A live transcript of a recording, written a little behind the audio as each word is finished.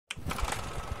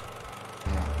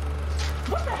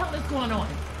What the hell is going on?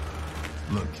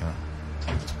 Look, Kim,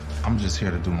 I'm just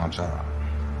here to do my job.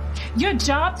 Your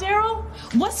job, Darryl?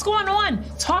 What's going on?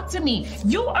 Talk to me.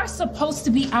 You are supposed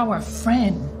to be our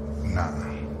friend. Nah.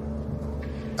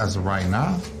 As of right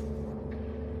now,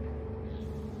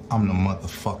 I'm the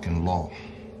motherfucking law.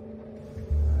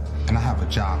 And I have a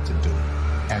job to do,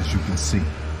 as you can see.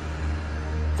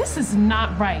 This is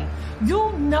not right.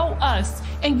 You know us,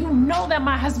 and you know that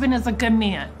my husband is a good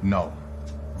man. No.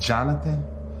 Jonathan,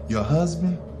 your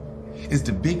husband, is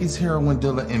the biggest heroin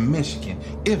dealer in Michigan,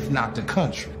 if not the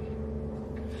country.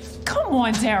 Come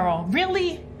on, Darryl.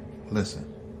 Really?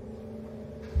 Listen,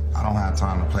 I don't have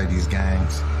time to play these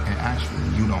games, and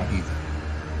actually, you don't either.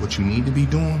 What you need to be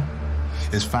doing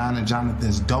is finding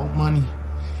Jonathan's dope money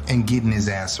and getting his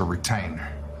ass a retainer.